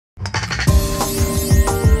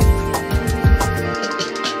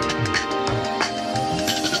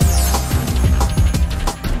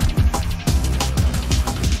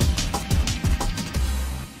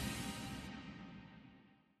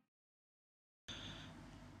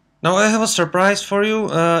Now I have a surprise for you.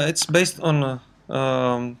 It's based on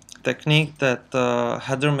a technique that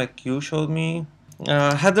Heather McHugh showed me.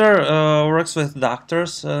 Heather works with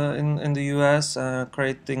doctors in the US,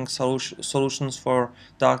 creating solutions for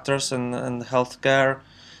doctors and healthcare.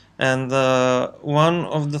 And one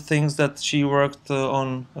of the things that she worked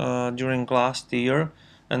on during last year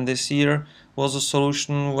and this year was a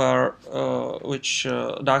solution where which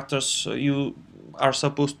doctors you are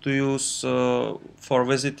supposed to use for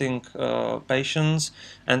visiting patients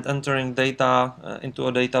and entering data into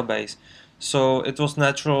a database. So it was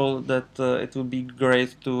natural that it would be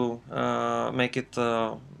great to make it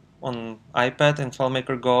on iPad in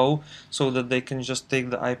FileMaker Go, so that they can just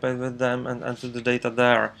take the iPad with them and enter the data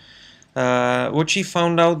there. What she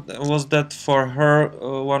found out was that for her,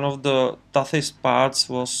 one of the toughest parts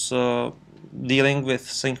was dealing with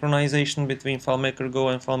synchronization between FileMaker Go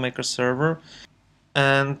and FileMaker Server.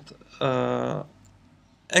 And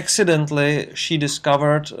accidentally, she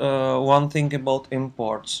discovered one thing about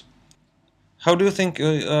imports. How do you think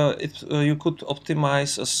you could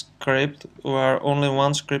optimize a script where only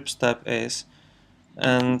one script step is,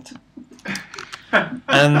 and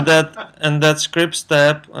that script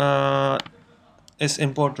step is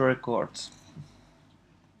import records?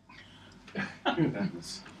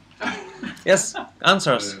 Yes,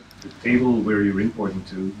 answers. The table where you're importing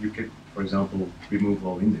to, you can, for example, remove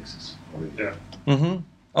all indexes already. Yeah. Mm-hmm.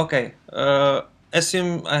 Okay.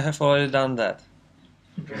 Assume I have already done that.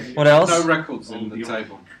 Okay. What else? No records in the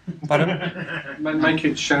table. Pardon? Make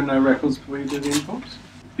it show no records before you do the import.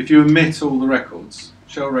 If you omit all the records,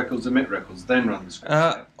 show records, omit records, then run the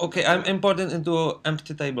script. Okay, I'm importing into an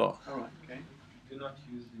empty table. Alright, okay. Do not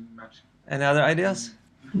use the match. Any other ideas?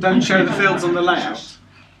 Don't show the fields on the layout.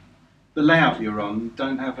 The layout you're on,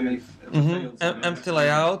 don't have any fields. Empty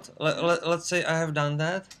layout. Let's say I have done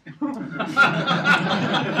that.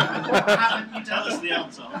 Tell us the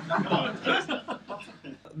answer.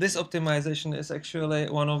 This optimization is actually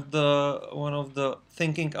one of the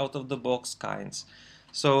thinking out of the box kinds.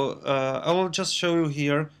 So I will just show you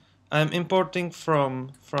here. I'm importing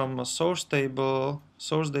from a source table,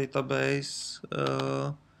 source database,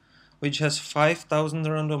 which has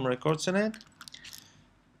 5,000 random records in it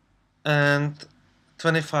and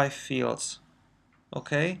 25 fields.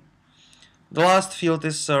 Okay. The last field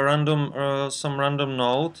is a random, some random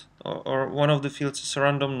node, or one of the fields is a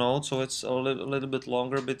random node, so it's a little bit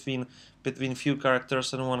longer between few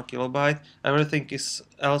characters and 1 kilobyte. Everything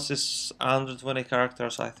else is 120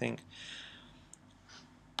 characters, I think.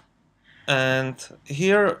 And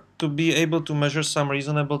here, to be able to measure some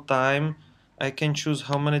reasonable time, I can choose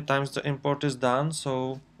how many times the import is done.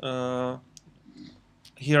 So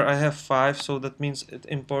here I have 5, so that means it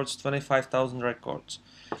imports 25,000 records.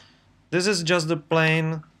 This is just the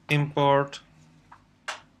plain import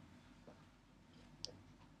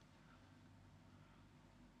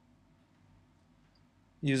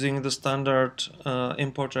using the standard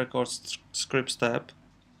import records script step.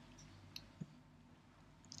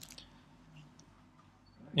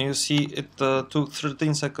 You see it took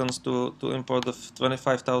 13 seconds to import the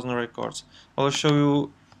 25,000 records. I'll show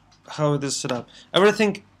you how it is set up.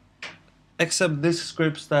 Everything except this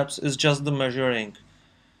script steps is just the measuring.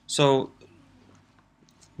 So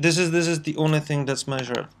this is the only thing that's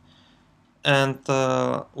measured. And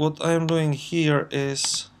what I am doing here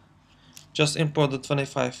is just import the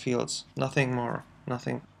 25 fields, nothing more,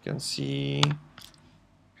 nothing. You can see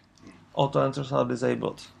auto enters are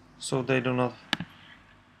disabled, so they do not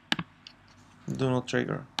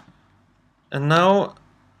trigger. And now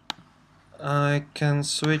I can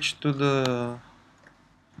switch to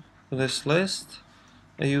this list.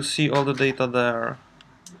 You see all the data there.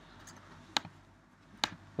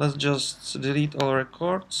 Let's just delete all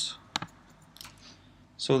records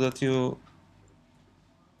so that you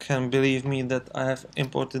can believe me that I have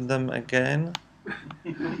imported them again.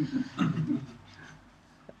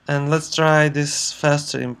 And let's try this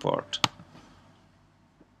faster import.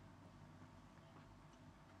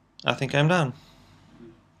 I think I'm done.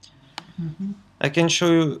 I can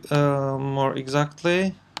show you more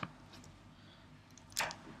exactly.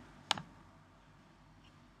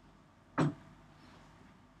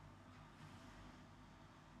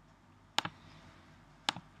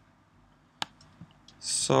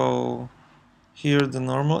 So here the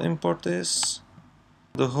normal import is.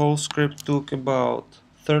 The whole script took about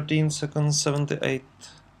 13 seconds 78,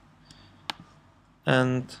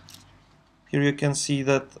 and here you can see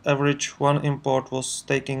that average one import was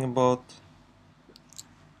taking about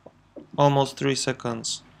almost 3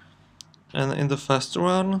 seconds, and in the faster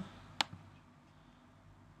one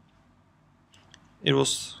it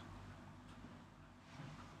was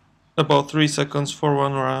about 3 seconds for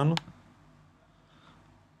one run,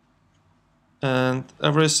 and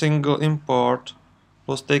every single import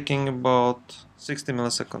was taking about 60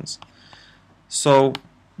 milliseconds. So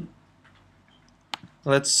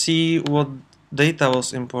let's see what data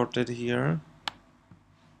was imported here,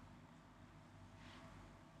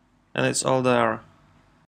 and it's all there.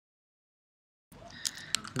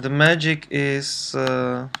 The magic is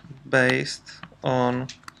based on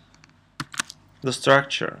the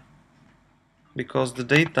structure, because the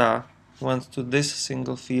data went to this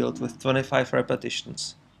single field with 25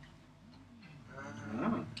 repetitions.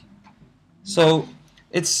 So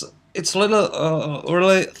it's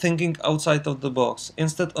really thinking outside of the box.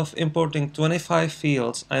 Instead of importing 25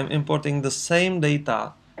 fields, I'm importing the same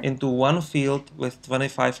data into one field with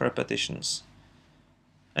 25 repetitions,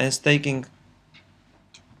 and it's taking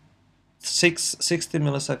 60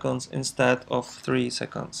 milliseconds instead of 3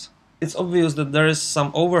 seconds. It's obvious that there is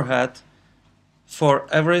some overhead for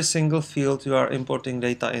every single field you are importing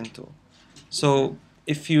data into. So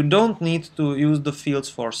if you don't need to use the fields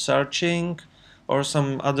for searching or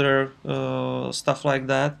some other stuff like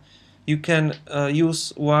that, you can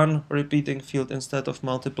use one repeating field instead of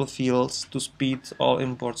multiple fields to speed all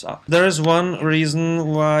imports up. There is one reason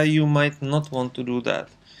why you might not want to do that.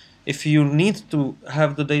 If you need to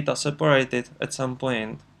have the data separated at some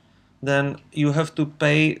point, then you have to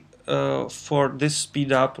pay for this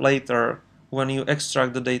speed up later when you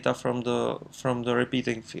extract the data from the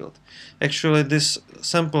repeating field. Actually, this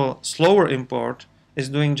simple slower import is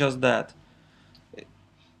doing just that.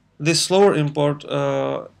 This slower import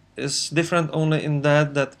is different only in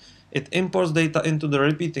that it imports data into the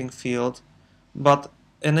repeating field, but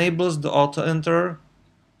enables the auto enter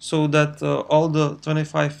so that all the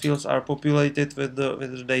 25 fields are populated with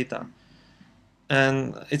the data,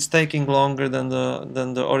 and it's taking longer than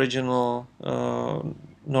the original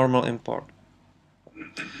normal import.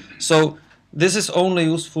 So this is only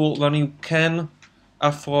useful when you can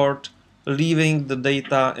afford leaving the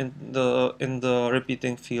data in the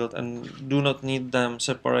repeating field and do not need them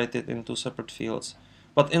separated into separate fields.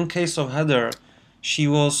 But in case of Heather, she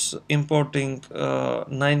was importing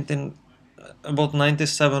about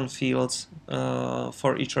 97 fields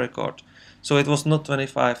for each record. So it was not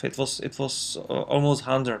 25, it was almost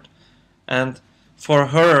 100. And for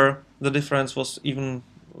her, the difference was even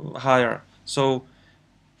higher. So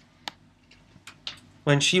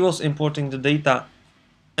when she was importing the data,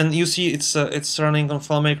 and you see it's running on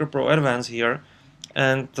FileMaker Pro Advanced here,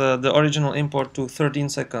 and the original import took 13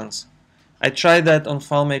 seconds. I tried that on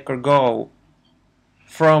FileMaker Go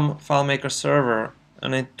from FileMaker server,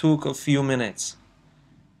 and it took a few minutes.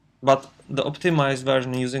 But the optimized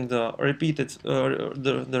version using the repeating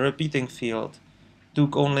field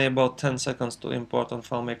took only about 10 seconds to import on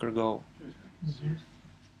FileMaker Go.